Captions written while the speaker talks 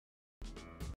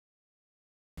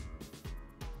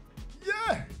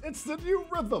It's the new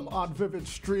rhythm on Vivid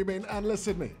Streaming, and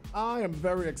listen to me, I am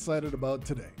very excited about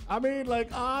today. I mean,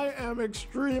 like, I am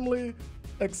extremely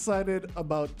excited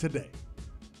about today.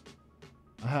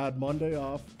 I had Monday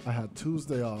off, I had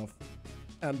Tuesday off,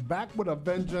 and back with a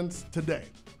vengeance today.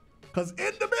 Because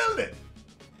in the building,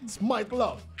 it's Mike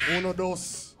Love. Uno,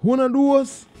 dos.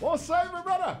 What's up, my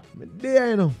brother? There,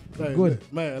 you know. Hey, Good.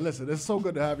 Man, listen, it's so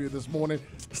good to have you this morning.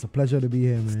 It's a pleasure to be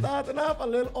here, man. Starting off a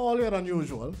little earlier than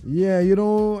usual. Yeah, you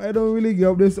know, I don't really get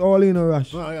up this all in a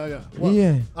rush. Yeah. Well,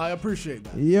 Yeah. I appreciate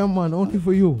that. Yeah, man, only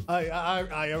for you.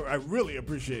 I really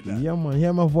appreciate that. Yeah, man,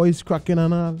 hear my voice cracking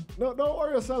and all. No, don't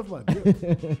worry yourself, man.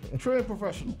 You're trained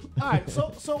professional. All right, so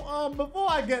before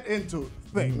I get into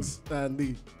things and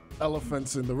the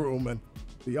elephants in the room and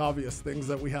the obvious things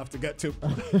that we have to get to.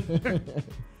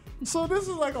 So this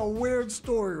is like a weird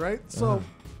story, right? So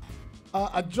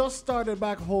I just started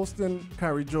back hosting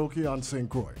karaoke on St.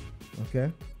 Croix.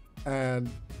 Okay. And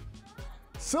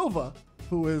Silva,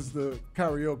 who is the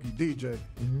karaoke DJ,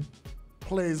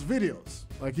 plays videos.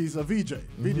 Like he's a VJ,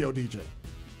 video DJ.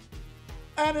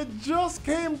 And it just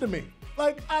came to me.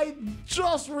 Like I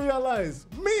just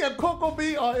realized me and Coco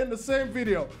B are in the same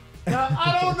video. Now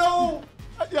I don't know.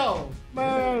 Yo,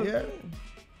 man. Yeah.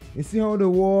 You see how the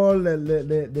wall,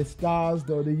 the stars,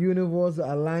 the universe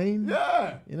align?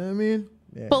 Yeah. You know what I mean?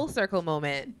 Yeah. Full circle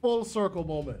moment. Full circle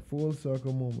moment. Full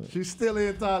circle moment. She's still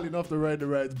ain't tall enough to ride the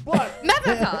rides, but Not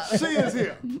at all. she is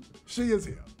here. She is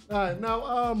here. All right,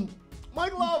 now,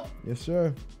 Mike Love, Yes,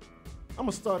 sir. I'm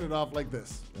gonna start it off like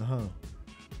this.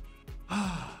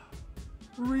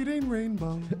 Reading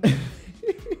Rainbow.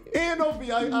 Ain't no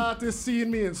VI artist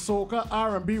seeing me in soca,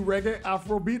 R&B, reggae,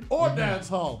 Afrobeat, or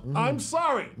dancehall. I'm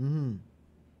sorry.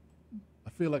 I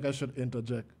feel like I should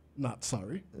interject. Not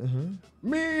sorry.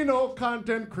 Me no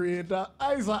content creator.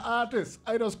 I's an artist.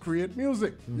 I just create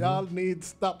music. Y'all need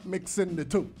stop mixing the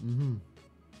two.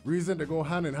 Reason to go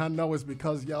hand in hand now is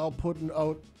because y'all putting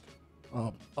out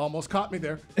almost caught me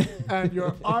there. And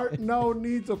your art now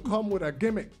needs to come with a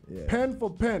gimmick. Yeah. Pen for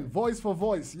pen, voice for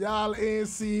voice. Y'all ain't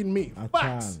seen me. At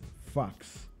Facts. all.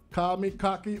 Facts. Call me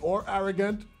cocky or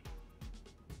arrogant.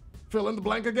 Fill in the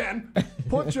blank again.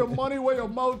 Put your money where your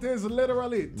mouth is,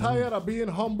 literally. Tired of being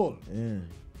humble. Yeah.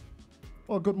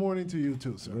 Well, good morning to you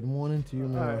too, sir. Good morning to you, All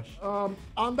Marash. right.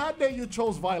 On that day, you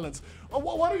chose violence.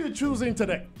 What are you choosing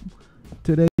today?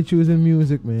 Today, choosing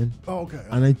music, man. Oh, okay.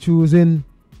 And I choosing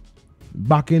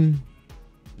backing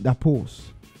the post.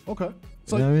 Okay.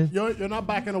 So You know what I mean? you're not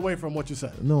backing away from what you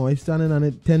said. No, I standing on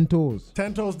it 10 toes.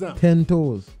 10 toes down. 10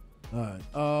 toes. All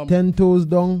right. 10 toes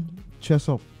down, chest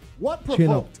up. What Chin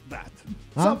up. provoked that?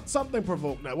 Huh? Something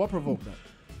provoked that. What provoked that?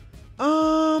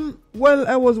 Well,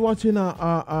 I was watching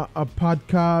a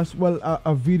podcast,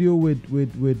 a video with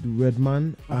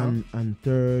Redman and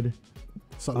Third.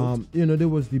 Salute. You know, they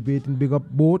was debating big up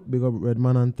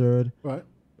Redman and Third. Right.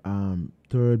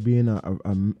 Third being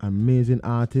an amazing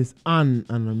artist and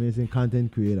an amazing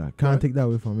content creator. Can't take that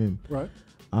away from him. Right.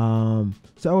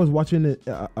 So I was watching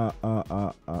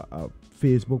a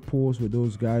Facebook post with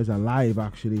those guys alive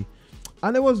actually,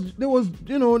 and there was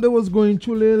going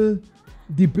through little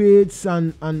debates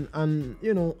and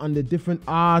you know, and the different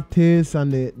artists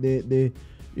and the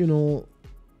you know,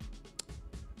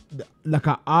 like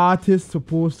an artist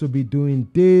supposed to be doing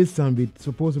this and be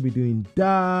supposed to be doing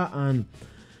that, and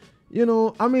you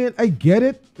know, I mean, I get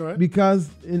it. Right. Because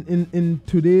in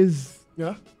today's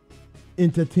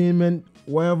entertainment,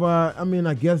 whatever, I mean,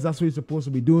 I guess that's what you're supposed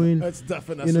to be doing. That's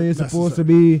definitely You know, you're supposed to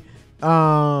be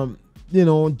you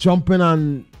know, jumping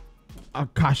on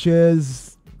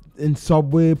cashiers in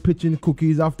Subway, pitching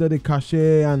cookies after the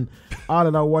cashier and all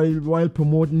of that while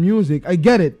promoting music. I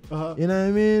get it. You know what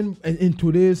I mean? In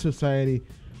today's society.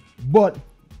 But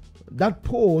that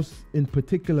post in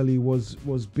particularly was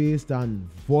based on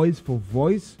voice for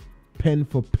voice, pen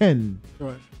for pen.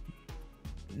 Right.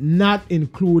 Not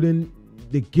including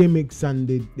the gimmicks and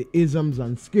the isms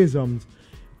and schisms.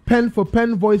 Pen for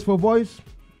pen, voice for voice,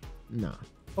 nah.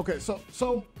 Okay,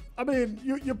 so I mean,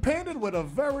 you painted with a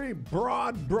very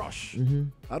broad brush.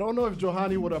 I don't know if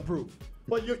Johanny would approve,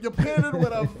 but you painted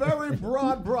with a very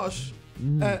broad brush,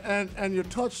 and you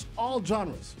touched all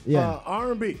genres. Yeah.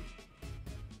 R&B.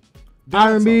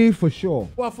 R&B for sure.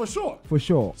 Well, for sure. For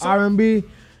sure. So- R&B.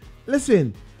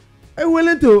 Listen, I'm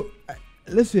willing to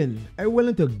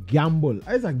gamble.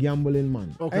 I'm a gambling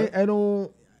man. Okay.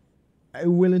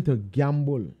 I'm willing to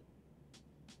gamble.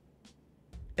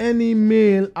 Any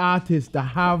male artist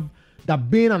that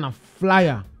been on a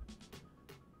flyer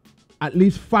at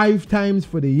least 5 times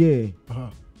for the year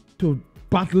to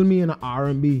battle me in an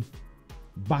R&B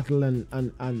battle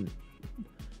and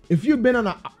if you've been on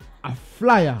a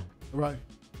flyer Right.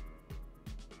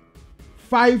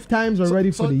 5 times already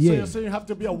for the So year. you're saying you have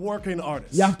to be a working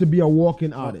artist. You have to be a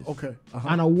walking artist. Okay.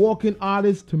 And a walking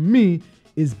artist to me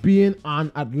is being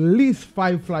on at least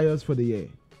 5 flyers for the year.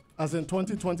 As in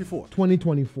 2024.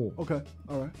 2024. Okay.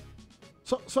 All right.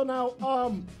 So now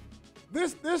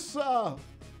this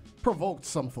provoked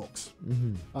some folks.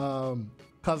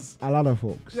 Cause A lot of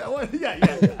folks. yeah.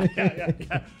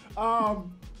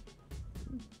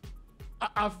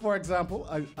 For example,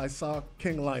 I saw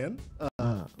King Lion.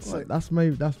 Well, that's my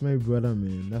brother,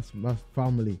 man. That's my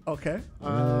family. Okay.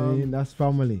 That's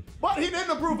family. But he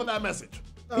didn't approve of that message.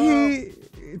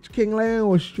 King Lion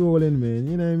was trolling, man.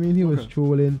 You know what I mean? He was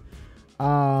trolling.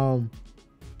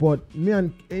 But me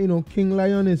and King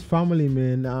Lion is family,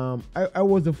 man. I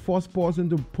was the first person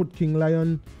to put King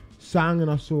Lion song in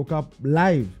a soca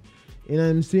live. You know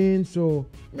what I'm saying? So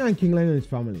me and King Lion is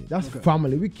family. That's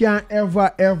family. We can't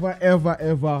ever.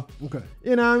 Okay.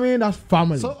 You know what I mean? That's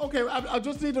family. So okay, I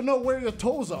just need to know where your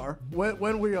toes are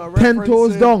when we are 10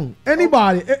 toes down.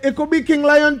 Anybody. It could be King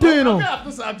Lion too, you know.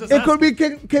 Okay, I'm just It could be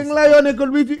King Lion. It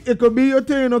could be you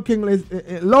too, you know. King Lion.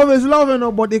 Love is love, you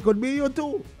know, but it could be you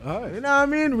too. All right. You know what I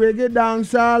mean? Reggae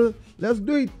dancehall. Let's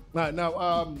do it. All right,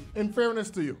 now, in fairness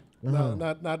to you,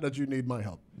 not that you need my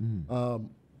help,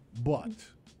 but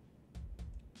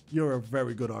you're a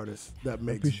very good artist that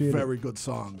makes very good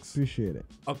songs. Appreciate it.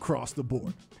 Across the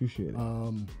board. Appreciate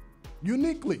it.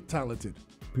 Uniquely talented.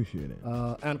 Appreciate it.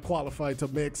 And qualified to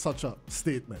make such a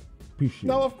statement. Appreciate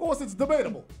Now, it. of course, it's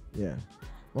debatable. Yeah.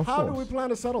 How do we plan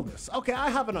to settle this? Okay, I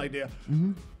have an idea.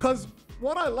 Because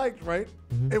what I liked, right,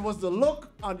 it was the look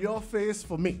on your face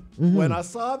for me. When I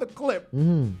saw the clip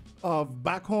of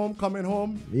Back Home, Coming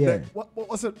Home. Yeah. What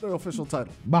was it, the official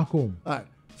title? Back home. All right.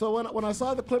 So when I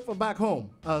saw the clip for Back Home,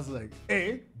 I was like,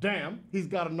 A, damn, he's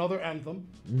got another anthem.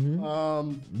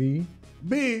 B.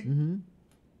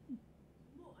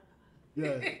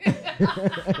 Yeah.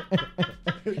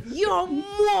 You're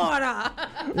water.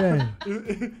 Yeah.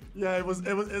 Yeah,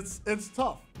 it's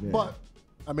tough. Yeah. But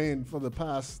I mean, for the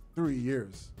past 3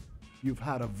 years, you've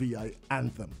had a VI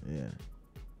anthem. Yeah.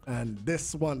 And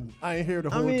this one, I ain't hear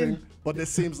the whole thing, but this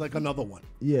seems like another one.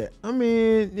 Yeah. I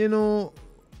mean, you know,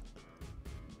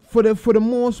 for the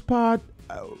most part,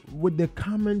 with the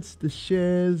comments, the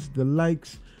shares, the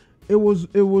likes, it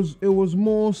was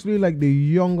mostly like the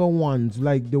younger ones,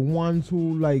 like the ones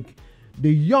who like the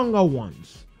younger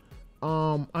ones.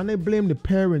 And I blame the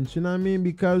parents, you know what I mean?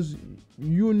 Because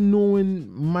you knowing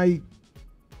my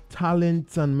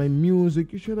talents and my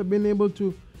music, you should have been able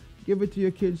to give it to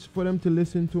your kids for them to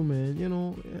listen to, man.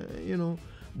 You know.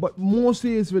 But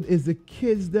mostly it's the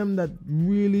kids them that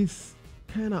really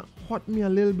kind of hurt me a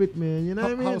little bit, man. You know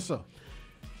what I mean? How so?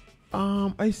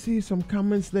 I see some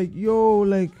comments like, "Yo,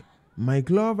 like Mike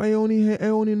Love. I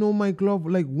only know Mike Love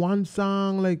like one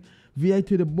song, like VI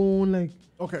to the Bone, like."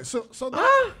 Okay, so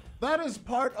that is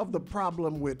part of the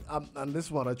problem with, and this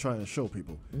is what I try and show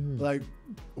people. Like,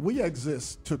 we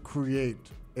exist to create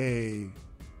a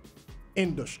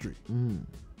industry.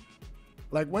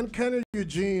 Like when Kenya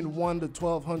Eugene won the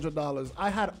 $1,200, I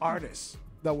had artists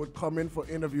that would come in for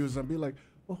interviews and be like,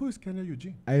 "Well, who is Kenya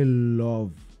Eugene?" I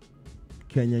love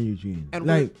Kenya Eugene. And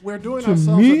like, we're doing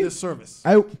ourselves a disservice.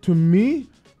 To me,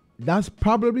 that's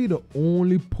probably the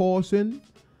only person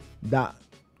that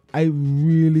I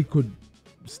really could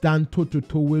stand toe to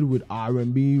toe with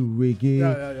R&B, reggae.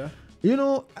 Yeah. You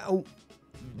know,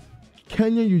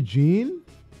 Kenya Eugene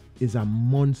is a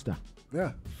monster.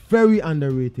 Yeah. Very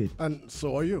underrated. And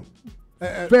so are you.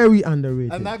 Very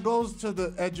underrated. And that goes to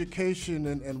the education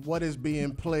and what is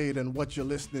being played and what you're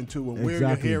listening to and where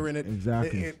you're hearing it.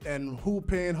 Exactly. And who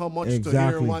paying how much to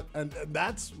hear what. And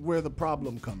that's where the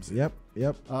problem comes in.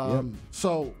 Yep.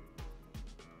 So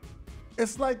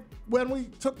it's like when we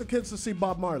took the kids to see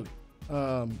Bob Marley.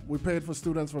 We paid for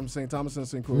students from St. Thomas and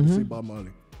St. Croix to see Bob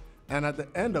Marley. And at the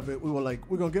end of it, we were like,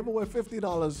 we're going to give away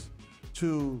 $50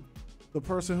 to the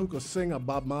person who could sing a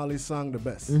Bob Marley song the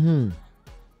best.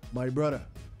 My brother,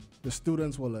 the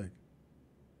students were like,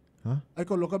 huh? I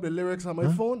could look up the lyrics on my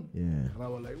phone. Yeah. And I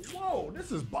was like, whoa,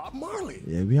 this is Bob Marley.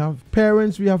 Yeah, we have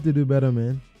to do better,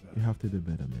 man. We have to do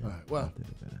better, man. All right, well. We have to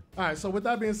do better. All right, so with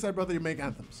that being said, brother, you make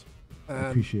anthems. And I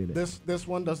appreciate it. This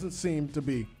one doesn't seem to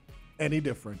be any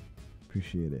different.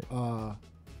 Appreciate it.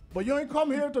 But you ain't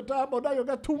come here to talk about that. You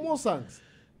got 2 more songs.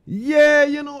 Yeah,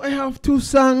 you know, I have 2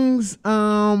 songs.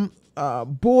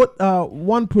 Both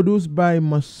one produced by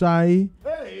Masai.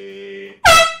 Hey!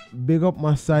 Big up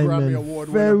Masai, Grammy man. Award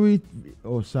Very.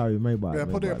 Oh, sorry, my bad. Yeah,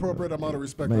 my put the bad, appropriate amount of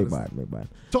respect My on this. bad.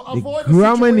 To avoid the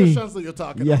Grammy- situations that you're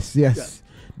talking Yes. about. Yeah.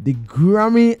 The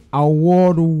Grammy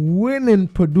Award-winning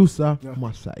producer, Yeah.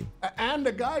 Masai. And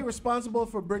the guy responsible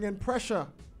for bringing pressure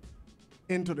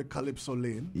into the calypso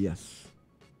lane. Yes.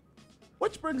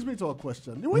 Which brings me to a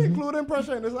question. Do we include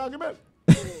pressure in this argument?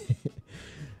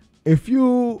 If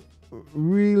you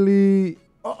really,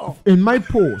 Uh-oh. in my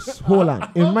post, hold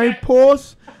on. In my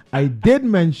post, I did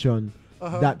mention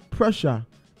that Pressure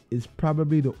is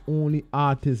probably the only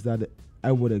artist that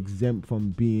I would exempt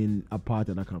from being a part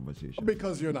of the conversation.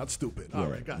 Because you're not stupid. All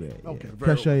right, got it. Okay, very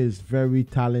Pressure well. is very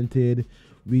talented.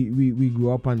 We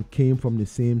grew up and came from the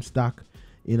same stack.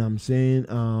 You know what I'm saying?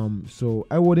 So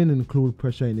I wouldn't include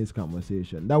Pressure in this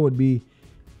conversation. That would be,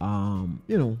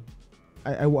 you know,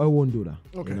 I won't do that.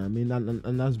 Okay. You know what I mean?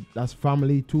 And that's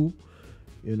family too.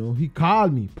 You know, he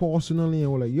called me personally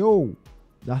and was like, yo,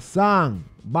 that song,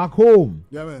 Back Home.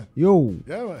 Yeah, man. Yo,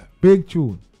 Yeah, man. big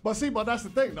tune. But see, that's the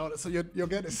thing, though. So you're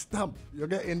getting stamped. You're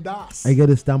getting endorsed. I get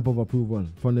a stamp of approval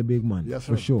from the big man. Yes,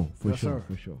 For sir. sure. Yes, sir.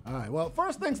 For sure. All right, well,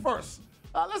 first things first.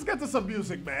 Let's get to some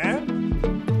music, man.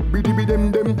 Biddy be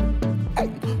dem dem,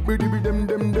 hey, biddy be dem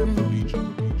dem dem.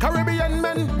 Caribbean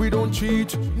men, we don't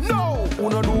cheat. No,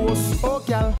 una do us. Oh,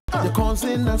 gal, you can't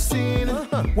sing the scene.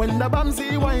 When the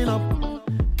bamsy wind up,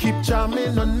 keep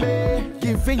charming on me,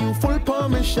 giving you full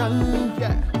permission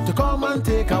to come and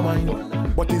take a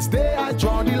wine. But it's there I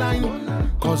draw the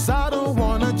line, cause I don't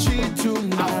wanna cheat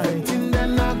tonight. Affecting,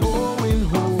 then I going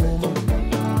home.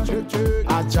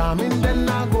 I jamming, then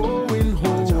I going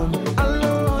home.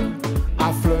 Alone,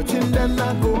 I flirting, then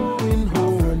I going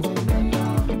home.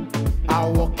 I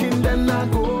walking, then I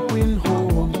going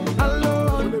home.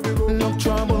 Alone, no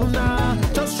trouble now.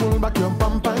 Just roll back your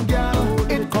bumper,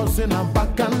 girl. It causing a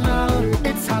bacchanal.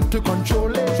 It's hard to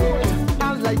control it.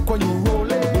 I like when you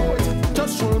roll it.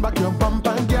 Just roll back your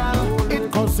bumper, girl.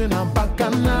 It causing a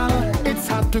bacchanal. It's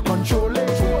hard to control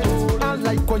it. I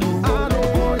like when you roll it. I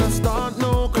don't wanna start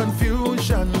no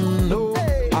confusion. No,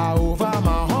 I over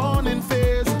my horn in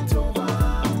face.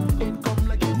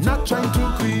 Not trying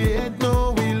to create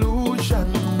no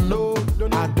illusion. No,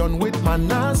 I done with my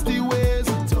nasty ways.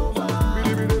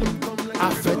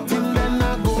 Affecting, then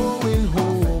I going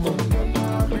home.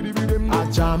 I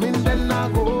jamming, then I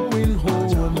going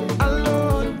home.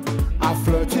 Alone, I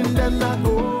flirting, then I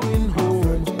going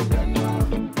home.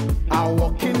 I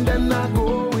walking, then I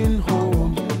going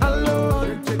home.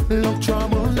 Alone, no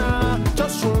trouble now.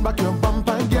 Just roll back your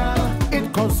bumper, girl.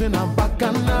 It causing a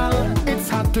bacchanal. It's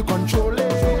hard to control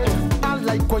it. I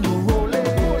like when you roll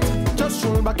it. Just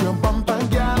roll back your bumper,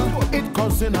 girl. It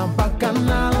causing a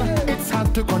bacchanal. It's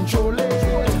hard to control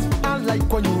it. I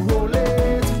like when you roll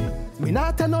it. Me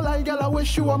not tell no lie, girl. I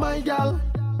wish you were my girl,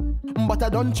 but I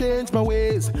don't change my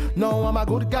ways. Now I'm a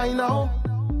good guy now.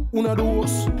 Una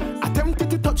dos. Attempted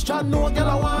to touch John, no girl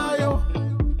I want you.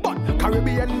 But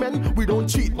Caribbean men, we don't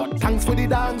cheat. But thanks for the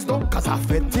dance though, cause I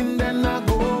fit in, then I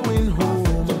going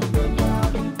home.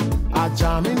 I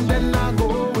jamming, then I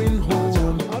going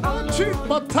home. I don't cheat,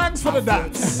 but thanks for the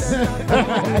dance.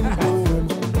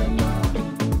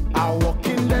 I walk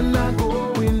in, then I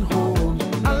going home.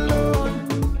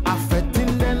 Alone, I fit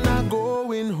in, then I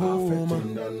going home.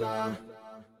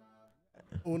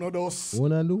 Uno, dos.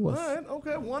 Wanna do All us? right,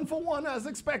 okay, 1 for 1 as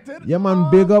expected. Yeah, man,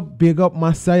 big up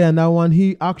Masai and that one.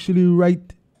 He actually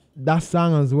write that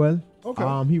song as well. Okay.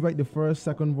 He write the first,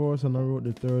 second verse, and I wrote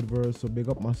the third verse. So big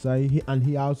up Masai.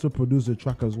 He also produced the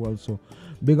track as well. So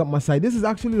big up Masai. This is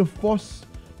actually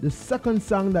the second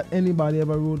song that anybody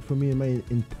ever wrote for me in my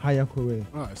entire career.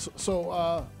 All right,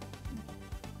 so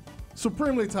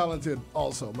supremely talented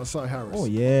also, Masai Harris. Oh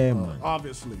yeah, man.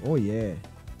 Obviously. Oh yeah.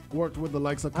 Worked with the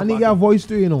likes of And he Kabaka. got voice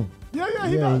too, you know. Yeah,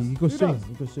 he does. He could sing. does.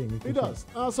 He could sing. He does.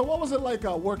 So what was it like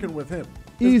working with him?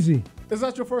 Easy. Is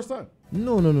that your first time?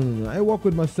 No. I work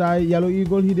with Masai, Yellow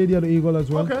Eagle. He did Yellow Eagle as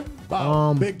well. Okay.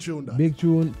 Wow. Big tune. That. Big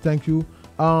tune. Thank you.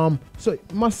 So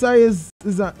Masai is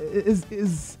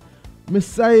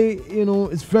Masai, you know,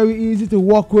 it's very easy to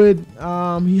work with.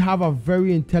 He have a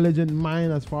very intelligent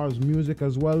mind as far as music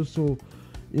as well. So,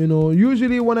 you know,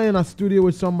 usually when I'm in a studio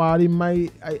with somebody,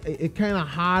 it kind of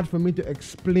hard for me to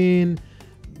explain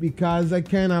because I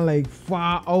kind of like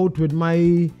far out with my,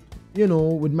 you know,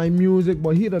 with my music.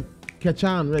 But he'd catch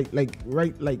on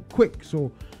like quick.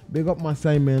 So big up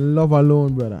Masai, man. Love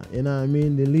alone, brother. You know what I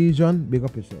mean? The Legion, big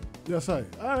up yourself. Yes, I.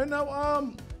 All right,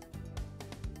 now,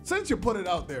 since you put it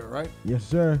out there, right? Yes,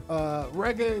 sir.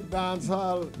 Reggae,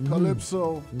 dancehall,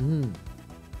 calypso,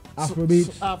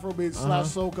 Afrobeats. Afrobeat slash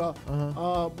soca.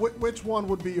 Which one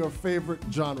would be your favorite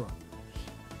genre?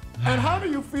 And how do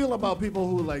you feel about people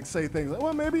who like say things like,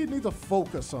 well, maybe you need to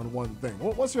focus on one thing?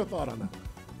 What's your thought on that?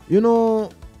 You know,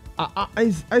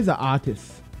 as an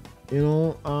artist, you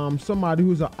know, somebody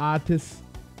who's an artist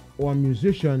or a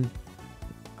musician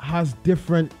has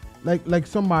different like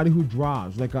somebody who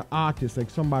draws, like an artist, like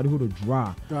somebody who to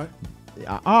draw. Right.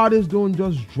 Artists don't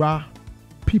just draw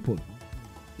people.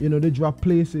 You know, they draw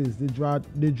places, they draw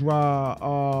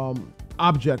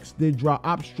objects, they draw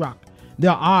abstract.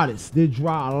 They're artists. They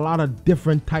draw a lot of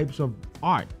different types of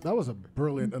art. That was a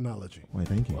brilliant analogy. Why,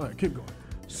 thank you. All right, keep going.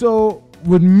 So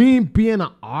with me being an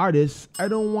artist, I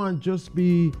don't want to just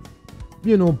be,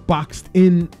 you know, boxed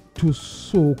into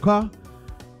soca.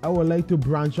 I would like to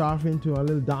branch off into a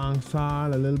little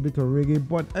dancehall, a little bit of reggae,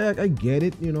 but I get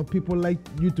it. You know, people like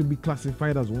you to be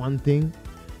classified as one thing.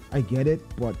 I get it,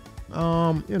 but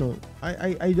you know,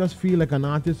 I just feel like an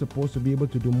artist is supposed to be able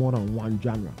to do more than one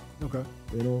genre. Okay.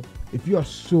 You know, if you're a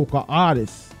soca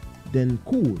artist, then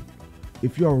cool.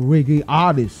 If you're a reggae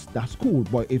artist, that's cool.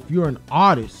 But if you're an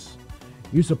artist,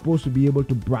 you're supposed to be able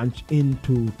to branch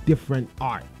into different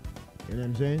art. You know what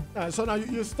I'm saying? All right, so now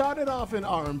you started off in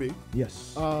R&B.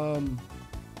 Yes. Um,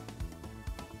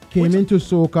 Came into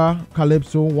soca,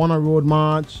 calypso, won a road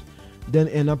march, then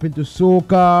end up into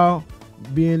soca,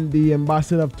 being the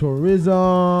ambassador of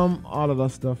tourism, all of that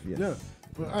stuff. Yes.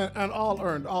 yeah. And all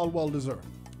earned, all well deserved.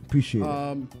 Appreciate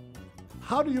it.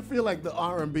 How do you feel like the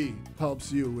R&B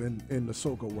helps you in the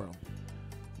soca world?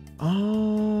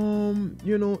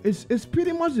 You know, it's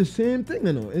pretty much the same thing,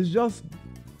 you know. It's just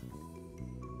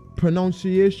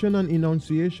pronunciation and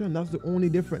enunciation. That's the only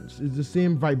difference. It's the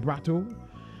same vibrato.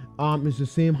 It's the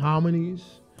same harmonies.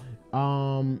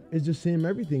 It's the same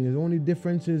everything. The only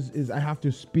difference is I have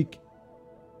to speak.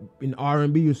 In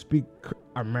R&B, you speak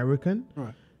American.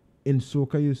 Right. In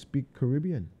soca, you speak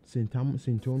Caribbean, Saint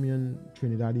Tomian,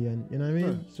 Trinidadian. You know what I mean?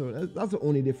 Right. So that's the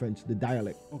only difference, the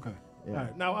dialect. Okay. Yeah. All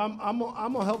right. Now I'm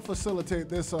gonna help facilitate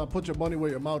this. Put your money where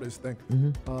your mouth is thing.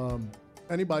 Mm-hmm.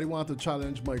 Anybody want to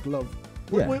challenge Mike Love?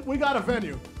 Yeah. We got a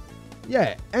venue.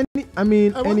 Yeah,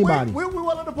 anybody. We're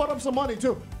willing to put up some money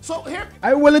too. So here,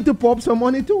 I'm willing to pop some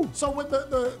money too. so with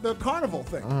the carnival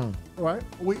thing, right?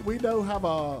 We do have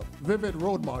a Vivid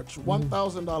Road March,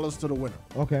 $1,000 to the winner.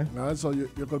 Okay. All right, so you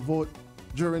could vote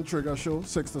during Trigger Show,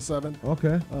 6 to 7.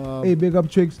 Okay. Hey, big up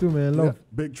Tricks too, man. Love. Yeah,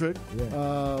 big trick.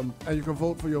 Yeah. And you can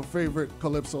vote for your favorite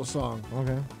calypso song,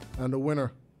 Okay. and the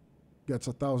winner gets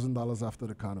 $1,000 after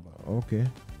the carnival. Okay.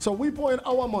 So we put in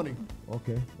our money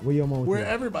Okay. Where your mouth? where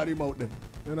at? everybody voted.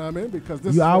 You know what I mean? Because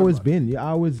this You is always everybody. been. You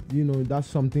always, you know, that's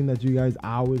something that you guys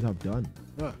always have done.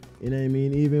 Yeah. You know what I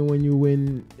mean? Even when you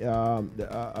win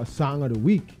a song of the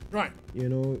week, Right. you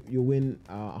know, you win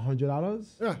 $100.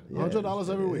 Yeah, $100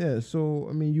 every week. Yeah. So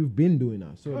I mean, you've been doing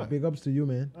that. So Right. big ups to you,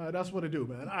 man. All right, that's what it do,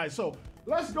 man. All right, so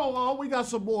let's go on. We got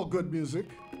some more good music.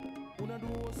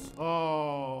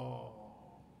 Oh,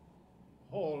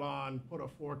 hold on. Put a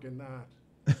fork in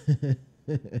that.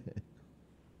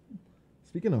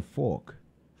 Speaking of fork,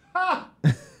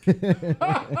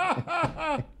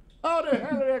 How the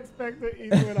hell do you expect to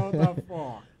eat without a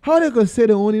fork? how they could say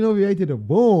they only know we ate to the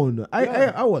bone?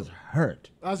 I was hurt.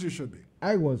 As you should be.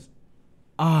 I was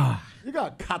You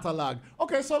got catalog.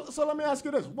 Okay, so let me ask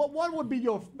you this. What would be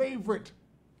your favorite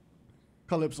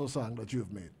calypso song that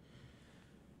you've made?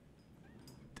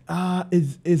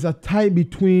 is a tie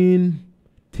between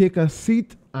Take a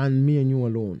Seat and Me and You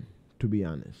Alone, to be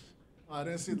honest. I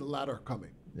didn't see the latter coming.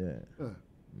 Yeah. Yeah.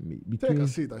 Take Between a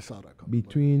seat, I saw that coming.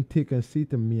 between Take a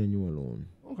Seat and Me and You Alone.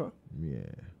 Okay. Yeah.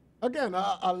 Again,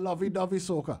 a lovey-dovey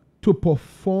soca. To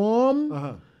perform,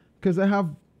 Uh-huh. because I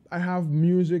have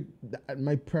music that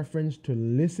my preference to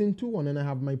listen to, and then I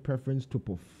have my preference to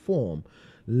perform.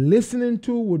 Listening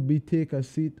to would be Take a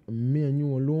Seat, Me and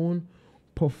You Alone.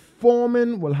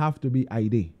 Performing will have to be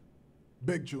ID.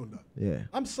 Big tune, though. Yeah.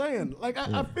 I'm saying, like,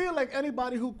 I feel like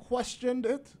anybody who questioned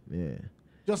it Yeah.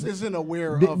 just isn't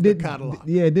aware of the catalog.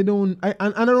 They don't, and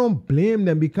I don't blame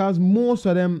them, because most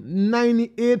of them,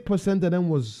 98% of them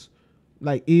was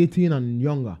like 18 and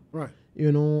younger. Right.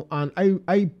 You know, and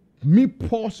me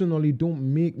personally don't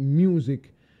make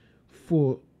music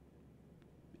for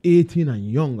 18 and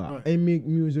younger. Right. I make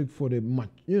music for the,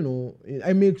 you know,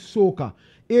 I make soca.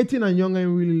 18 and younger ain't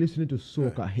really listening to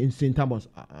soca in St. Thomas.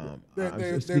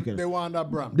 They want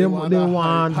that bram. They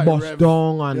want high bust rev.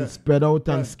 down and Yeah. spread out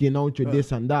and Yeah. skin out your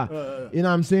this and that. Yeah. You know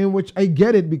what I'm saying? Which I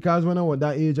get it, because when I was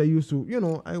that age, I used to, you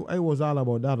know, I was all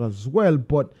about that as well.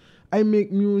 But I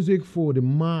make music for the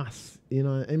mass. You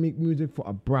know, I make music for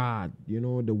abroad, you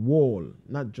know, the world,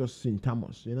 not just St.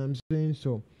 Thomas. You know what I'm saying?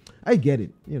 So I get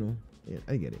it, you know. Yeah,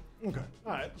 I get it. Okay.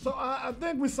 All right. So I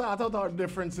think we sort out our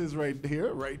differences right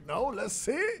here, right now. Let's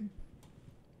see.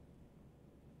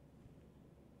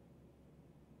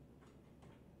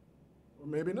 Or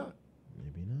maybe not.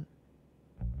 Maybe not.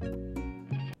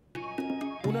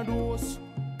 Una dos.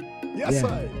 Yes, Yeah.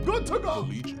 I. Good to go.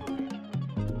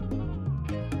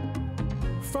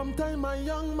 From time my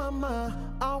young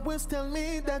mama always tell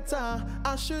me that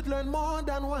I should learn more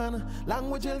than one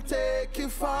language will take you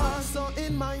far. So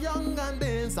in my younger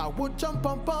days I would jump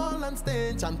up on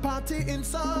stage and party in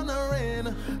sun or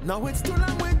rain. Now it's 2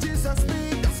 languages I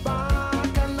speak, that's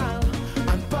bacchanal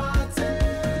and party.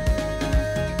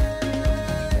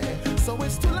 So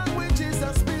it's 2 languages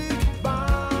I speak,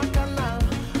 bacchanal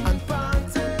and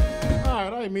party. All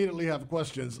right, I immediately have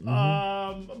questions.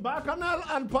 Bacchanal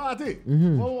and party.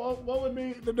 What would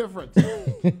be the difference?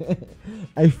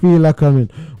 I feel like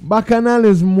Bacchanal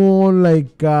is more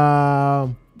like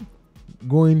going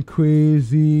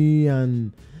crazy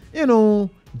and,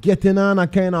 getting on a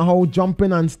kind of how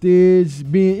jumping on stage,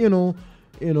 being,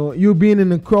 you being in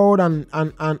the crowd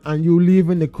and you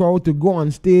leaving the crowd to go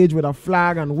on stage with a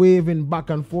flag and waving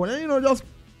back and forth. And, just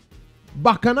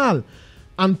Bacchanal.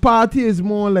 And party is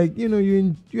more like,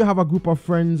 you have a group of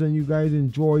friends and you guys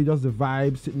enjoy just the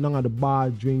vibe, sitting down at the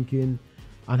bar, drinking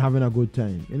and having a good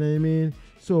time. You know what I mean?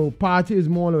 So party is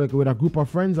more like with a group of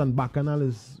friends, and Bacchanal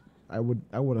is, I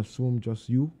would assume, just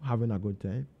you having a good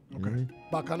time. You know what I mean?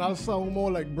 Bacchanal sound more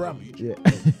like Brammy. Yeah.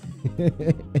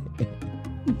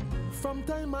 From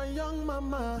time my young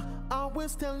mama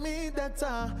always tell me that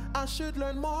I should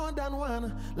learn more than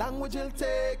one language will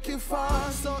take you far.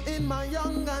 So in my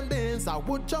younger days I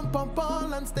would jump up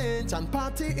on stage and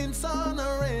party in sun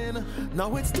or rain.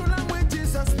 Now it's 2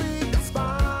 languages I speak, that's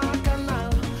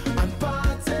bacchanal and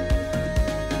party.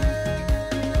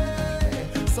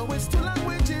 So it's 2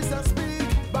 languages I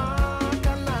speak,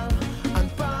 bacchanal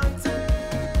and party.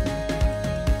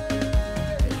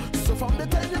 So from the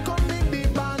time you come in the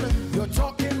band, you're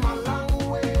talking my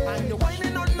language, and you're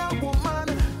whining on a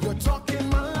woman. You're talking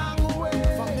my language.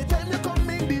 From the time you come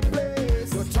in the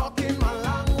place, you're talking my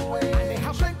language. And they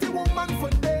have plenty woman for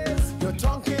days. You're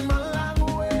talking my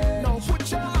language. Now put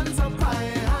your hands up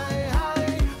high, high,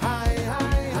 high, high,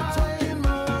 high, high. You're talking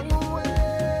my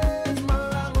language, my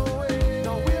language.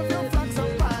 Now wave your flags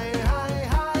up high, high,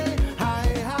 high,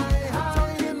 high, high, high. You're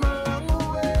talking my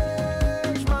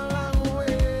language, my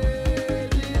language.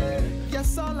 Yeah.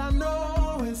 Yes, all I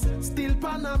know is still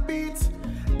pan a beat.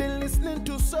 Then listening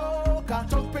to soca,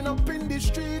 jumping up in the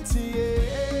streets,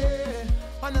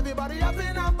 yeah. And everybody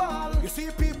having a ball. You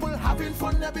see people having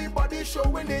fun, everybody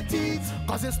showing their teeth.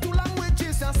 Cause it's 2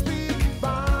 languages I speak,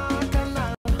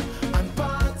 bacchanal and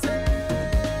party.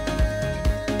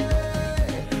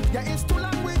 Yeah, it's 2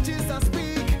 languages I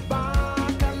speak,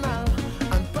 bacchanal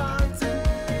and party.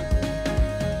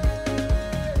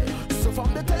 So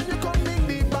from the time you come in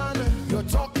the band, you're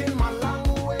talking my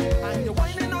language, and you're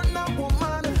whining on a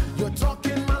woman. You're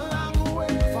talking my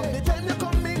language. From the time you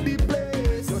come in the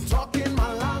place, you're talking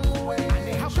my language, and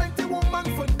they have plenty woman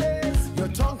for days. You're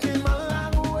talking my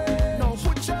language. Now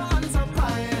put your hands up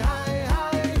high, high,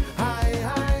 high, high,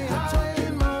 high, high. You're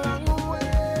talking my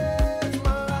language,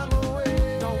 my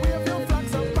language. Now wave your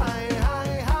flags up high,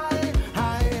 high, high,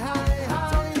 high, high, high. You're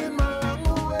talking my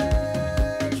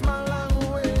language, my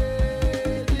language.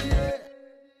 Yeah.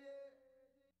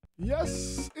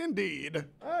 Yes, indeed.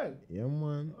 Hey, Yeah,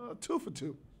 man. 2 for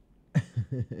 2.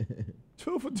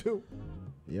 2 for 2.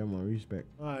 Yeah, man. Respect.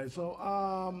 All right, so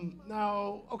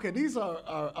now, okay, these are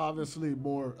obviously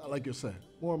more, like you said,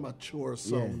 more mature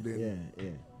sounding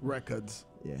Yeah. records.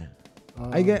 Yeah.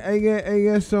 I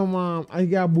get some I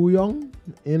got Bouillon,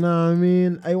 you know what I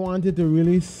mean? I wanted to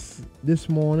release this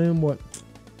morning, but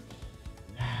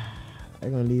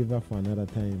I'm gonna leave that for another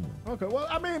time. Okay, well,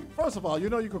 I mean, first of all, you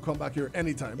could come back here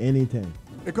anytime. Anytime.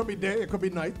 It could be day, it could be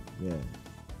night. Yeah.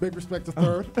 Big respect to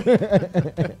Third.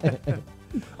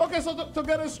 Okay, so to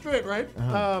get it straight, right?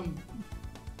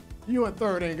 You and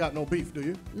Third ain't got no beef, do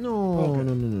you?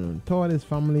 No. Toward his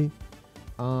family.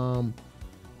 And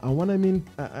what I mean,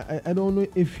 I don't know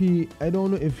if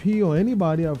he or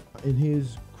anybody in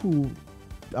his crew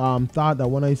thought that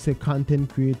when I say content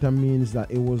creator means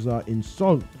that it was an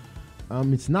insult.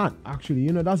 It's not actually.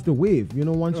 That's the wave.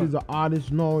 Once you're the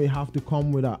artist, now you have to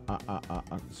come with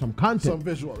some content, some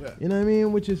visual. Yeah. You know what I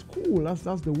mean? Which is cool.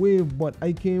 That's the wave. But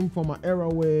I came from an era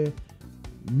where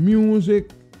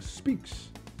music speaks.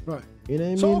 Right. You know what I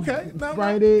mean? So okay, now,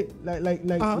 Friday, like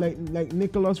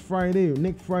Nicholas Friday,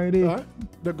 Nick Friday,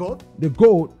 the GOAT. The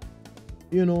GOAT.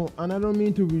 And I don't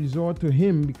mean to resort to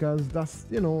him because that's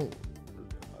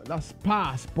that's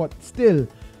past. But still,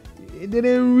 they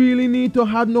didn't really need to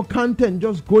have no content,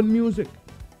 just good music,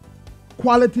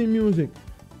 quality music.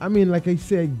 I mean, like I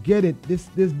said, get it. This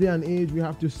day and age, we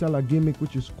have to sell a gimmick,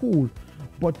 which is cool.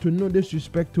 But to no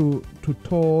disrespect to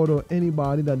Todd or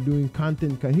anybody that doing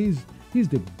content, cause he's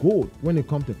the GOAT when it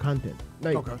comes to content.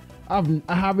 Like, okay.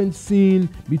 I haven't seen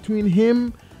between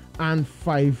him and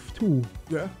 5'2",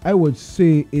 Yeah. I would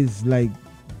say is like,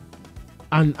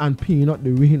 and Peanut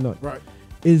the Real Nut, Right.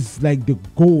 is like the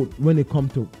gold when it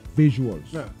comes to visuals,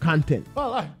 Yeah. content.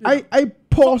 Well, I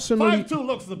personally 5'2"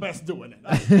 looks the best doing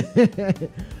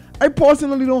it. I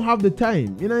personally don't have the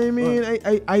time. You know what I mean?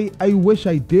 I wish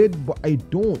I did, but I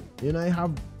don't. You know, I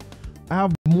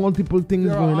have multiple things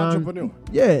You're going an on. entrepreneur.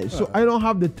 Yeah, so I don't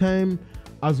have the time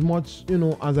as much, you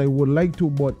know, as I would like to.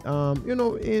 But you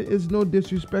know, it's no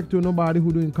disrespect to nobody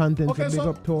who doing content. Okay, so big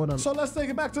up to them. so let's take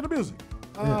it back to the music.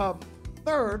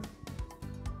 Third,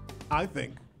 I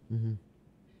think,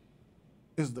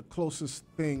 is the closest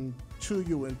thing to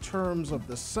you in terms of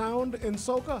the sound in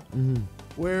soca,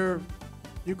 where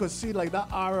you could see like that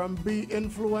R&B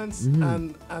influence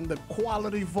and the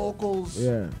quality vocals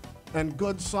and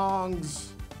good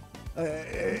songs.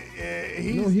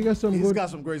 He got some he's got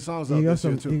some great songs out He there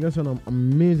got too. he got some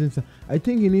amazing stuff. I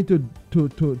think you need to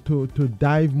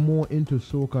dive more into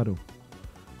soca though.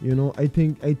 You know, I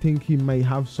think he might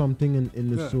have something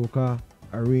in the soca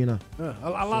arena. Yeah,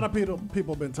 a lot of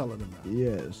people been telling him that.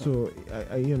 Yeah, so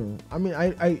I you know, I mean,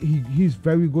 he's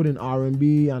very good in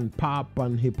R&B and pop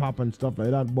and hip hop and stuff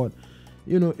like that. But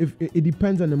you know, if it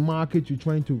depends on the market you're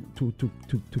trying to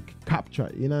capture.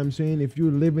 You know what I'm saying? If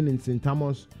you're living in St.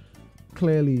 Thomas,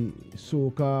 clearly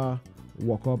soca,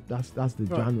 walk up, that's the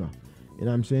genre. You know what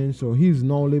I'm saying? So he's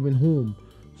now living home.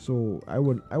 So I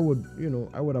would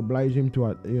oblige him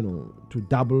to to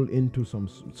dabble into some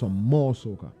more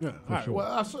soca. Yeah, for all right. sure.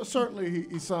 Well, certainly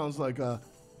he sounds like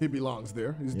he belongs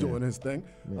there. He's doing his thing.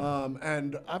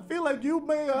 And I feel like you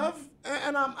may have,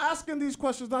 and I'm asking these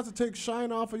questions not to take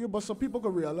shine off of you, but so people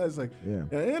can realize like,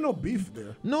 there ain't no beef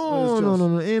there.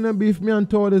 No, ain't no beef. Me and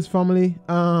Todd's family.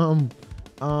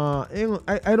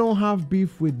 I don't have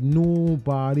beef with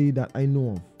nobody that I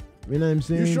know of. You know what I'm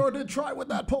saying? You sure did try with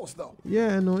that post though.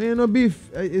 Yeah, no, ain't no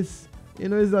beef. It's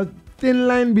it's a thin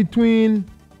line between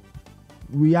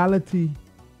reality,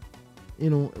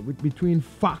 between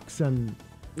facts and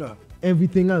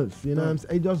everything else. You know what I'm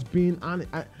saying? I just being honest.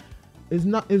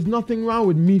 There's nothing wrong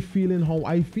with me feeling how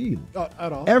I feel.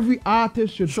 At all. Every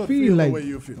artist should feel like the way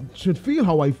you feel. Should feel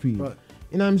how I feel. Right.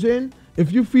 You know what I'm saying?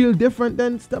 If you feel different,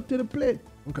 then step to the plate.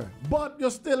 Okay. But you're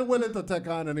still willing to take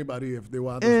on anybody if they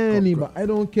want to. Anybody. I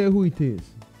don't care who it is.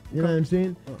 You know what I'm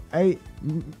saying? I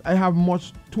have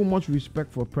too much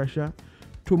respect for Pressure,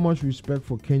 too much respect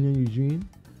for Kenyon Eugene.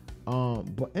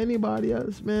 But anybody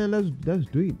else, man, let's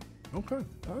do it. Okay.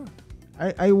 All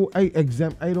right.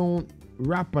 I don't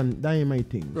rap and that ain't my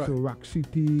thing. Right. So Rock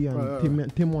City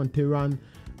and Tim on Tehran,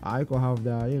 I could have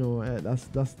that.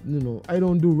 That's I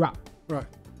don't do rap. Right.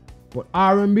 But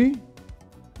R&B,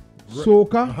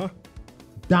 soca,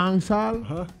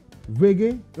 dancehall,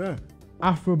 reggae,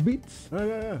 Afrobeats.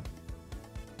 Yeah.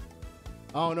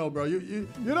 I don't know, bro. You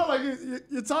know, like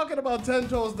you're talking about 10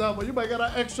 toes down, but you might get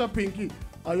an extra pinky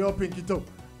on your pinky toe.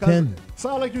 10.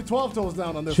 Sound like you 12 toes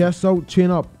down on this. Chest out,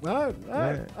 chin up. All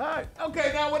right.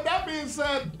 Okay, now with that being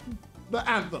said, the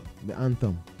anthem. The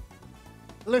anthem.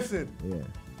 Listen. Yeah.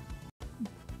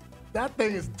 That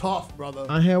thing is tough, brother.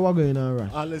 And here we're going on, right?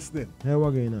 I'm listening. Here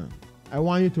we're going on. I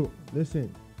want you to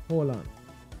listen. Hold on.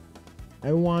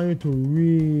 I want you to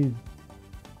read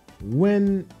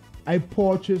when I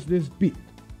purchased this beat.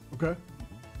 Okay.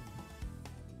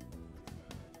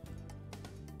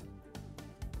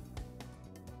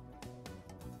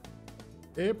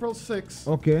 April 6th,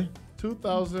 Okay.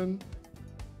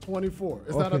 2024.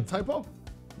 Is that a Okay. typo?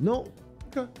 No.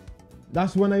 Okay.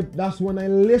 That's when I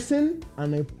listened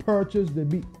and I purchased the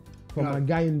beat from Got a it.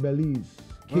 guy in Belize,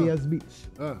 KS Beats.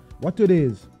 Uh, What today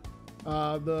is?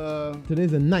 the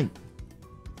Today's the 9th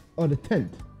or the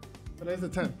 10th. today's the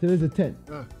 10th. Today's the 10th.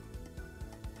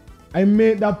 I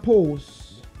made that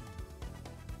post,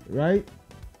 right,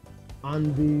 on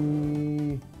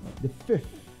the 5th.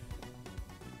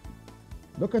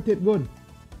 Look at it good.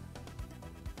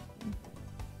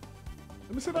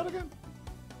 Let me see that again.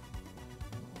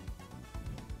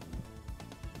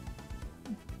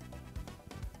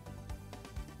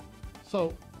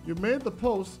 So you made the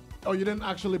post. Oh, you didn't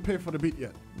actually pay for the beat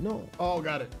yet. No. Oh,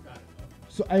 got it.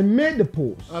 So I made the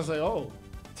post. I was like, oh,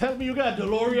 tell me you got a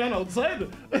DeLorean outside.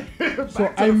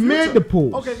 So I made the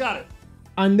post. Okay, got it.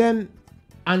 And then,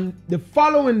 the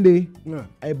following day, Yeah.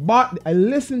 I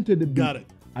listened to the beat. Got it.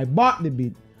 I bought the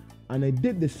beat, and I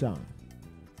did the song.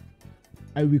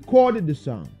 I recorded the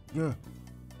song. Yeah.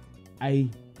 I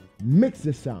mixed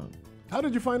the song. How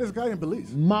did you find this guy in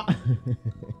Belize?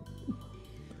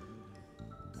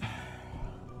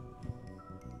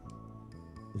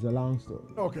 It's a long story.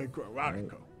 Okay, cool. All right,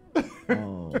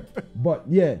 cool. But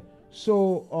yeah,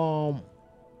 so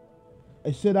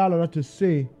I said all of that to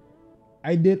say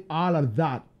I did all of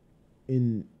that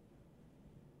in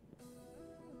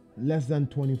less than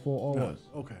 24 hours.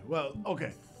 Okay. Well,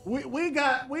 okay. We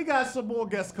got some more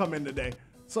guests coming today.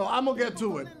 So I'm gonna get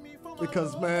to it.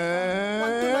 Because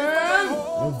man,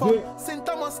 St.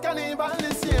 Thomas Carnival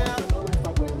this year.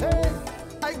 Hey,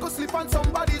 I could sleep on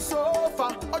somebody's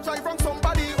sofa or drive from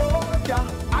somebody home. Yeah,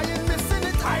 I ain't missing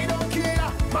it, I don't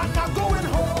care. Man, I'm going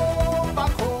home,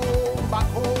 back home, back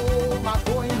home, I'm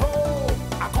going home.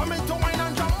 I'm coming to wine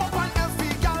and jump up on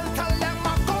every girl. Tell them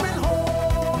I'm going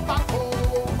home, back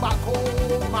home, back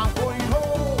home, I'm going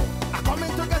home. I'm coming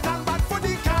to get on back for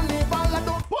the carnival. I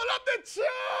don't pull up the tune.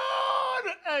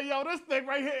 Hey, yo, this thing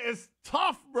right here is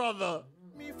tough, brother.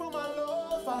 me for my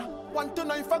lover. 1 to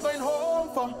 9 for going home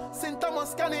for St.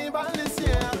 Thomas Carnival this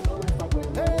year.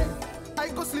 Hey, I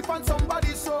go sleep on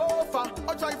somebody's sofa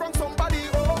or drive from somebody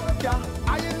home. Yeah,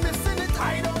 I ain't missing it,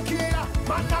 I don't care.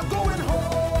 Man, I'm going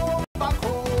home, back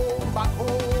home, back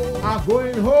home. I'm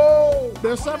going home.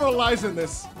 There's several lies in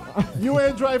this. You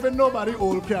ain't driving nobody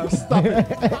old car. Stop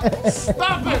it.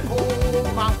 Stop it.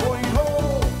 Home, I'm going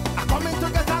home. I'm coming to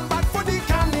get on back for the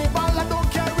carnival. I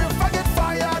don't care if I get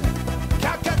fired.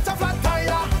 Can't get a flat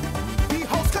tire. The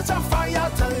house catch a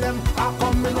fire. Tell them I'm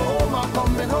coming home, I'm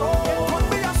coming home. It could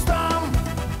be a storm.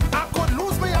 I could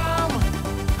lose my arm.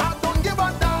 I don't give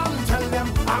a damn. Tell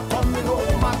them I'm coming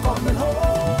home, I'm coming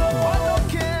home. I don't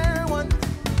care what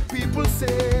people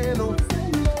say, no.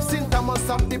 St. Thomas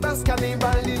have the best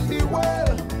carnival in the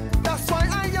world. That's why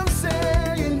I am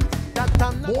saying that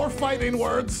I'm not. More fighting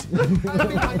words.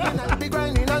 I'll be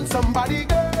grinding on somebody,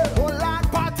 girl. Whole lot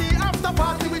party after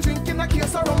party, we drinking a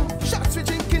case of rum. Shots we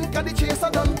drinking, cause the chase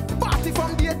are done. Party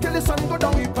from day till the sun go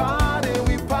down. We party,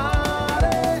 we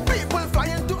party. People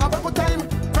flying to have a good time.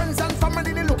 Friends and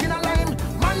family, they looking alive.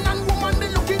 Man and woman, they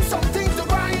looking something to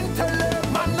grind. Tell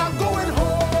them, man, I'm going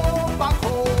home, back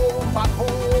home, back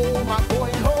home, I'm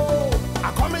going home.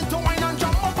 I'm coming to wine and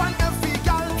jump up on every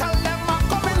girl. Tell them I'm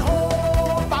coming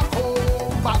home, back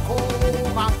home, back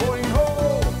home, I'm going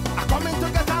home. I'm coming to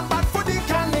get on back for the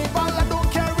carnival. I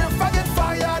don't care if I get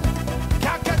fired.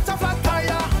 Can't get a flat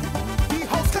tire. The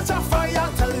house catch a fire.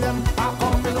 Tell them I'm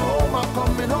coming home, I'm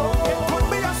coming home. It could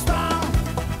be a storm.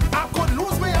 I could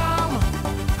lose my arm.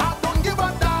 I don't give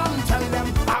a damn. Tell them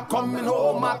I'm coming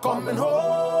home, I'm coming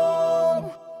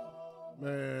home.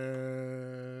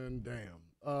 Man,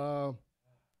 damn.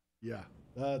 Yeah,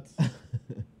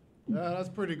 that's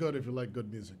pretty good if you like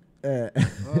good music.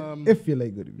 If you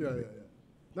like good. Yeah.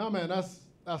 No, man, that's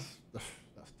tough.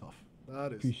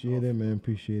 That is Appreciate tough. it, man.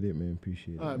 Appreciate it, man.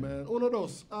 Appreciate it. All right, man. Uno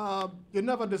dos. You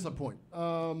never disappoint.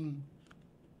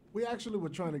 We actually were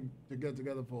trying to get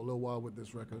together for a little while with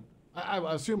this record. I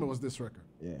assume it was this record.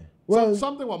 Yeah. Well,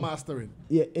 something we're mastering.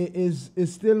 Yeah, it's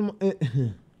still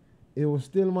it was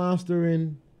still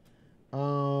mastering,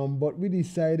 but we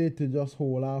decided to just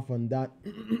hold off on that.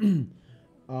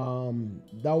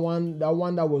 That one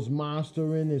that was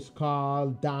mastering is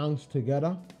called Dance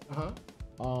Together,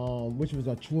 which was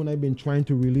a tune I've been trying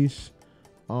to release,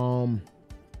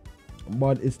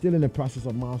 but it's still in the process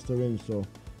of mastering. So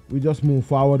we just move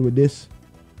forward with this.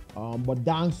 But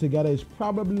Dance Together is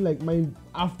probably like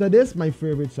after this my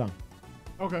favorite song.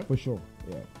 Okay. For sure.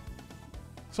 Yeah.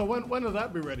 So when will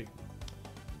that be ready?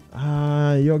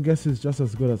 Your guess is just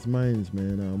as good as mine,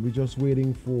 man. We're just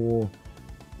waiting for,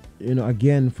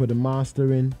 again for the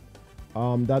mastering.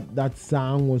 That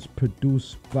song was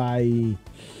produced by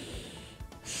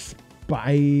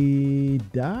Spider,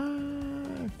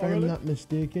 if I'm not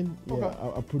mistaken. Okay.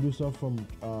 Yeah, a producer from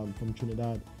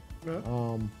Trinidad.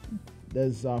 Yeah.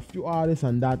 There's a few artists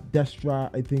on that. Destra,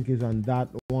 I think, is on that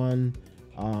one.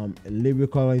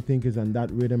 Lyrical, I think, is on that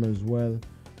rhythm as well.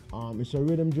 It's a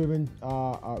rhythm-driven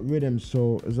rhythm,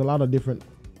 so there's a lot of different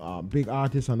big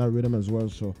artists on that rhythm as well.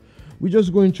 So we're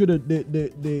just going through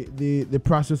the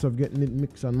process of getting it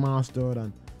mixed and mastered,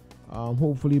 and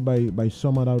hopefully by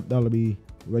summer that'll be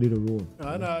ready to roll.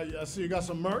 And I see you got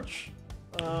some merch.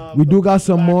 We do got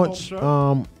some Back merch.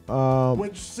 Home shirt,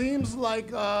 which seems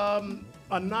like a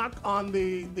knock on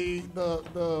the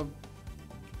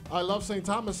I Love St.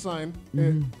 Thomas sign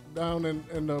down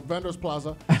in the Vendors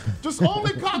Plaza. Just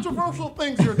only controversial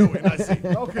things you're doing, I see.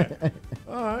 Okay.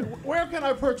 All right. Where can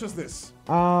I purchase this?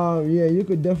 Yeah, you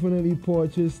could definitely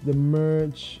purchase the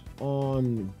merch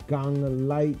on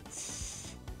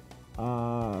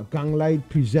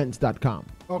ganglightpresents.com.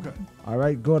 Okay. All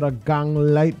right, go to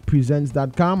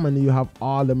ganglightpresents.com and you have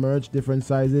all the merch, different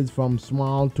sizes from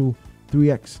small to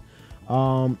 3X.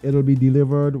 It'll be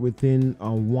delivered within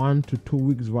 1 to 2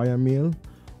 weeks via mail,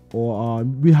 or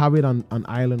we have it on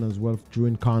island as well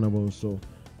during Carnival. So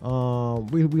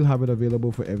We'll have it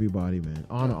available for everybody, man,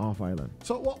 on or off island.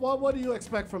 So what do you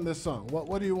expect from this song?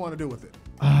 What do you want to do with it?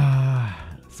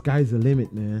 Sky's the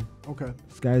limit, man. Okay.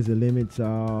 Sky's the limit.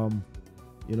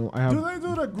 You know, I have. Do they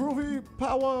do the groovy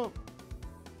power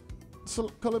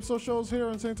calypso shows here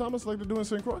in St. Thomas like they do in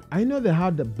St. Croix? I know they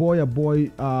had the Boy a Boy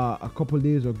a couple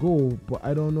days ago, but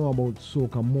I don't know about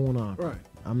Soca Monarch. Right.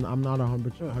 I'm not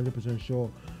 100% sure,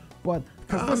 but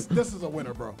because this is a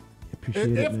winner, bro. Appreciate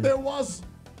it, If man. there was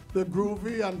the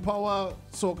groovy and power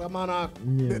Soca Monarch,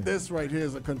 this right here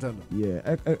is a contender.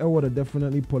 Yeah, I would have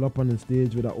definitely pulled up on the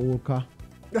stage with an old car,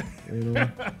 you know,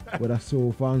 with a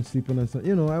sofa and sleeping and stuff.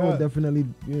 You know, I would definitely,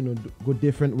 you know, go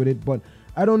different with it. But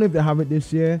I don't know if they have it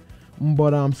this year.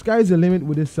 But sky's the limit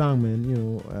with this song, man. You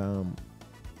know,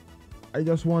 I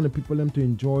just want the people them to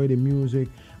enjoy the music.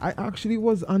 I actually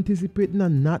was anticipating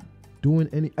and not doing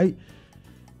any.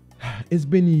 It's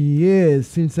been years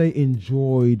since I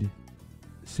enjoyed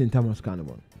St. Thomas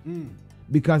Carnival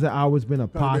because I always been a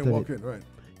part of it. Right.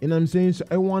 You know what I'm saying? So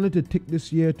I wanted to take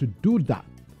this year to do that.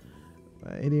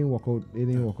 It didn't work out.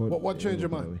 What changed your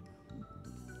mind?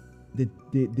 The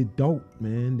doubt,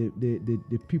 man.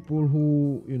 The people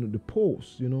who, you know, the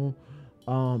posts, you know,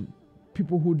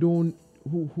 people who don't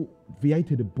who VI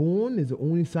to the Bone is the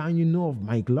only song you know of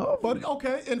Mike Love. But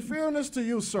okay, in fairness to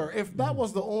you, sir, if that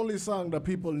was the only song that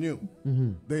people knew,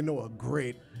 they know a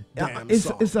great damn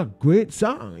song. It's a great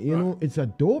song, you know, it's a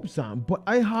dope song. But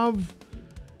I have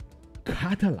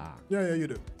catalog. Yeah, you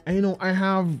do. And, you know, I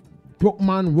have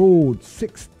Brookman Road,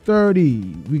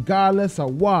 630, regardless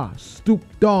of what, Stoop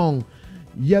Down,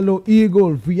 Yellow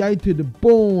Eagle, VI to the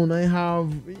Bone. I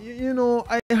have, you know,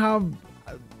 I have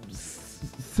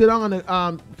sit on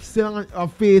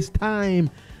FaceTime.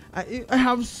 I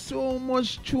have so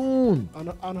much tune.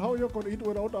 And how you could eat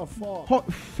without a fork?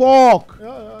 Hot fork.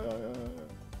 Yeah.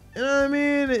 You know what I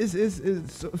mean?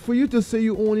 It's for you to say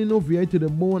you only know VI to the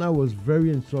Bone. I was very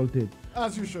insulted.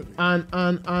 As you should be. And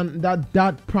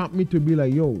that prompted me to be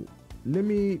like, yo, let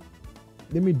me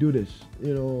do this.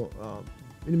 You know,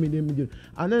 let me do it.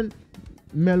 And then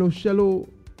Mellow Shello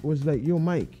was like, yo,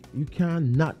 Mike, you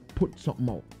cannot put something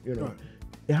out. You know,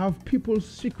 you have people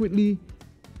secretly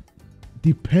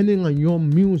depending on your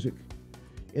music.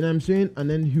 You know what I'm saying? And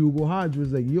then Hugo Hodge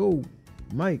was like, yo,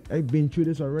 Mike, I've been through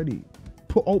this already.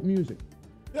 Put out music.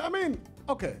 Yeah, I mean,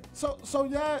 okay. So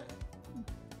yeah.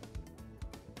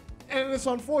 And it's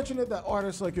unfortunate that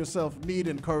artists like yourself need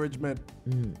encouragement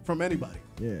from anybody.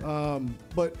 Yeah.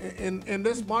 But in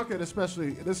this market,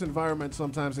 especially this environment,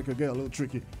 sometimes it could get a little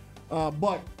tricky.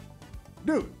 But,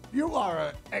 dude, you are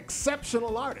an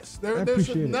exceptional artist. There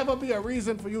should never be a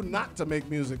reason for you not to make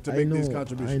music, to make these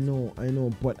contributions. I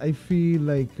know. But I feel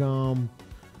like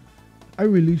I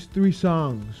released 3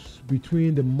 songs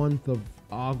between the month of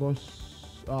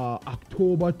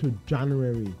October to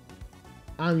January.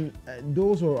 And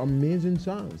those are amazing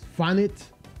songs. Fan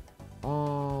It,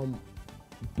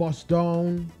 Bust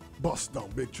Down. Bust Down,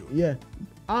 big tune. Yeah.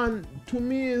 And to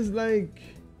me, it's like,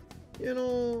 you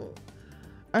know,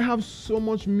 I have so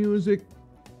much music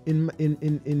in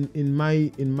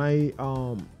my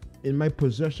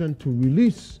possession to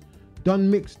release,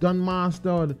 done mixed, done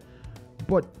mastered,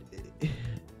 but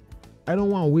I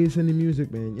don't want to waste any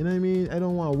music, man. You know what I mean? I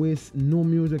don't want to waste no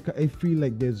music. I feel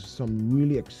like there's some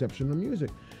really exceptional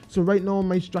music. So right now,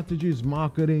 my strategy is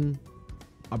marketing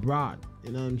abroad.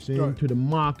 You know what I'm saying? Right. To the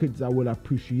markets that will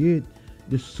appreciate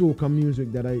the soca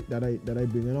music that I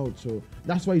bring out. So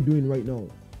that's what I'm doing right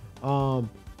now.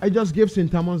 I just give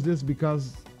St. Thomas this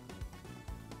because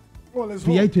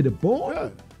VI to the Bone. Yeah.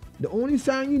 The only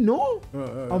song you know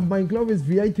of my club is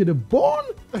VI to the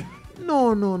Bone.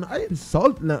 No,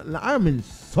 I'm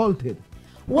insulted.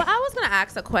 Well, I was going to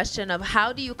ask a question of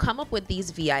how do you come up with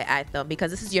these VI anthem, because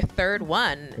this is your 3rd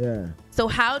one. Yeah. So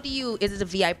is it a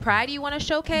VI Pride you want to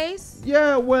showcase?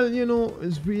 Yeah, well, you know,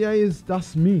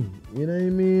 that's me. You know what I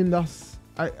mean?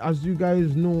 As you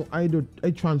guys know,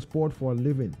 I transport for a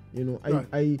living. You know,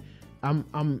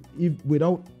 I'm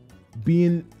without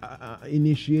being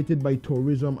initiated by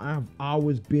tourism, I have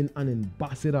always been an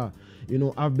ambassador. You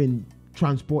know, I've been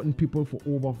transporting people for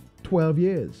over 12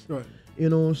 years. Right. You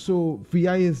know, so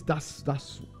VI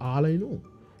that's all I know.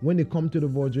 When they come to the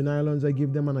Virgin Islands, I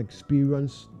give them an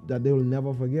experience that they will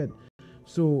never forget.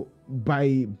 So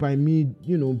by me,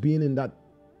 you know, being in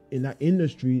that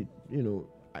industry, you know,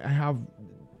 I have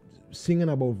singing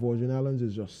about Virgin Islands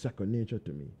is just second nature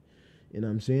to me. You know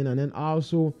what I'm saying? And then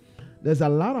also, there's a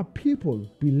lot of people,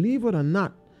 believe it or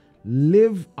not,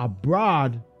 live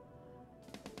abroad.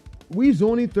 We's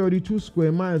only 32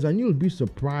 square miles, and you'll be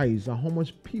surprised at how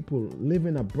much people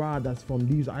living abroad that's from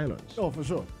these islands. Oh, for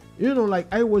sure. You know, like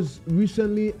I was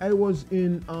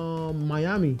in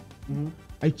Miami.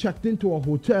 I checked into a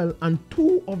hotel and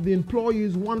 2 of the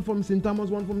employees, one from St. Thomas,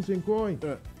 one from St. Croix.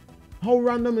 Yeah. How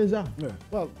random is that? Yeah.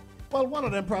 Well, one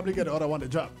of them probably get the other one the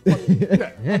job. But,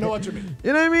 yeah, I know what you mean.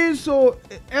 You know what I mean? So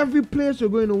every place you're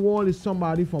going to wall is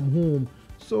somebody from home.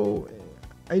 So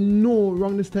I know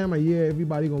around this time of year,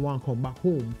 everybody gonna want to come back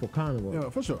home for Carnival. Yeah,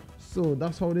 for sure. So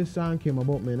that's how this song came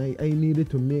about, man. I needed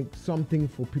to make something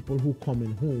for people who come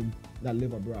in home that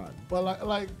live abroad. Well,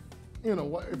 like you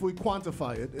know, if we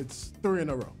quantify it, it's 3 in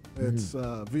a row. It's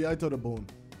VI to the Bone,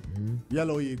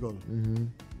 Yellow Eagle,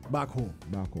 Back Home.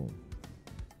 Back home.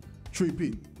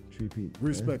 3P.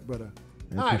 Respect, brother.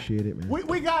 I appreciate it, man.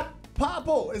 We got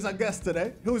Papo is a guest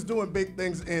today, who's doing big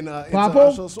things in Papo?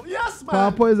 international. So yes,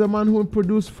 man. Papo is a man who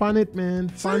produced Fun It, man.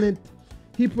 Fun It.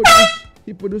 He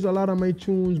produced a lot of my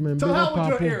tunes, man. To Big hell up with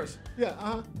your Papo. ears.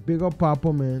 Yeah, Big up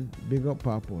Papo, man. Big up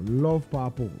Papo. Love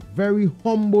Papo. Very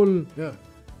humble. Yeah.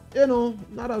 You know,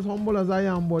 not as humble as I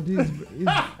am, but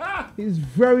he's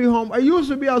very humble. I used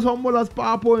to be as humble as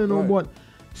Papo, you know, Right. but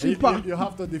see, You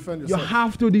have to defend you yourself.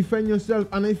 have to defend yourself,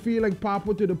 and I feel like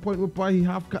Papo to the point where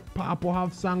Papo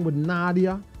have sang with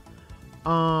Nadia.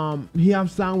 He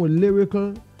have sang with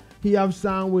Lyrical. He have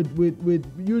sang with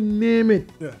you name it.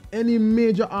 Yeah. Any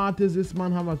major artist this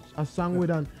man have a song with,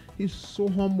 and he's so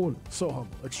humble. So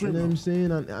humble, You extremely know what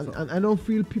I'm humble. saying? And I don't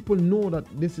feel people know that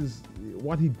this is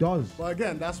what he does. Well,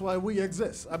 again, that's why we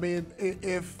exist. I mean,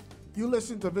 if you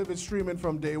listen to Vivid Streaming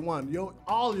from day one,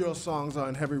 all your songs are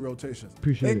in heavy rotation.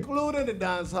 Appreciate it. Including the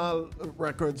dancehall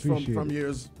records Appreciate from it.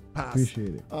 years past.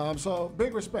 Appreciate it. So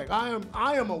big respect. I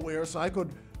am aware, so I could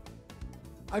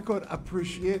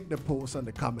appreciate the post and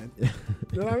the comment. You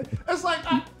know what I mean? It's like,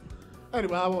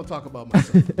 anyway, I won't talk about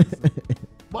myself.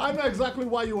 But I know exactly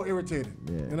why you were irritated.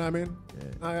 Yeah. You know what I mean?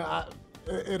 Yeah.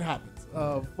 It happens.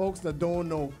 Folks that don't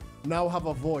know now have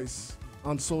a voice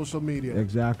on social media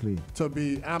Exactly. to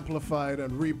be amplified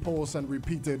and reposted and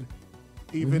repeated,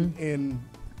 even in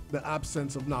the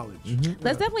absence of knowledge.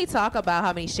 Let's definitely talk about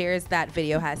how many shares that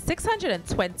video has.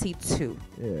 622.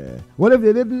 Yeah. What if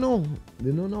they didn't know?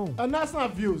 They don't know. And that's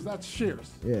not views, that's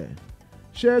shares. Yeah.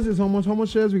 Shares is how much? How much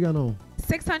shares we got now?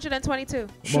 622.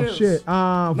 Shares. Views.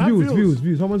 How much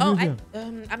views Oh, we got?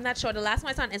 I'm not sure. The last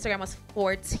one I saw on Instagram was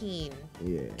 14K.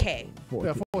 Yeah.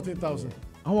 Yeah, 14,000.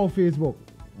 How about Facebook?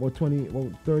 What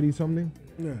 30 something?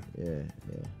 Yeah. Yeah.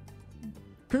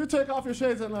 Can you take off your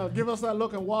shades and give us that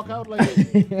look and walk out like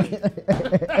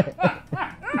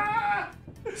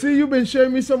See, you've been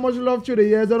showing me so much love through the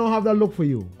years. I don't have that look for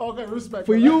you. Okay, respect.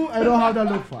 For you, I don't have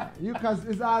that look for you, because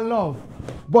it's our love.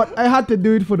 But I had to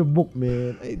do it for the book,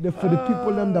 man. For the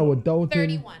people them that were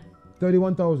doubting.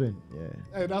 31,000. Yeah.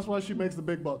 Hey, that's why she makes the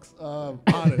big bucks. On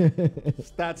it.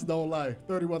 Stats don't lie.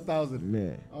 31,000.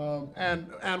 Yeah.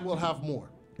 And we'll have more.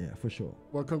 Yeah, for sure.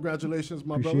 Well, congratulations,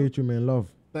 my brother. Appreciate you, man.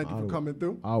 Love. Thank you for coming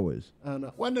through. Always.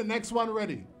 And when the next one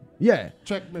ready? Yeah.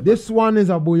 Check me. This one is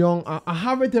a bouillon. I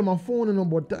have it in my phone, you know,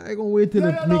 but I gonna wait till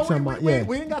it mix and master. Yeah.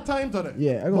 We ain't got time today.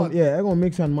 Yeah, I gonna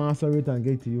mix and master it and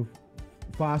get to you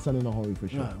fast and in a hurry for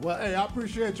sure. Well, hey, I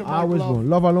appreciate you, my Always love.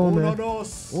 love alone, man. Uno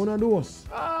dos. Uno dos.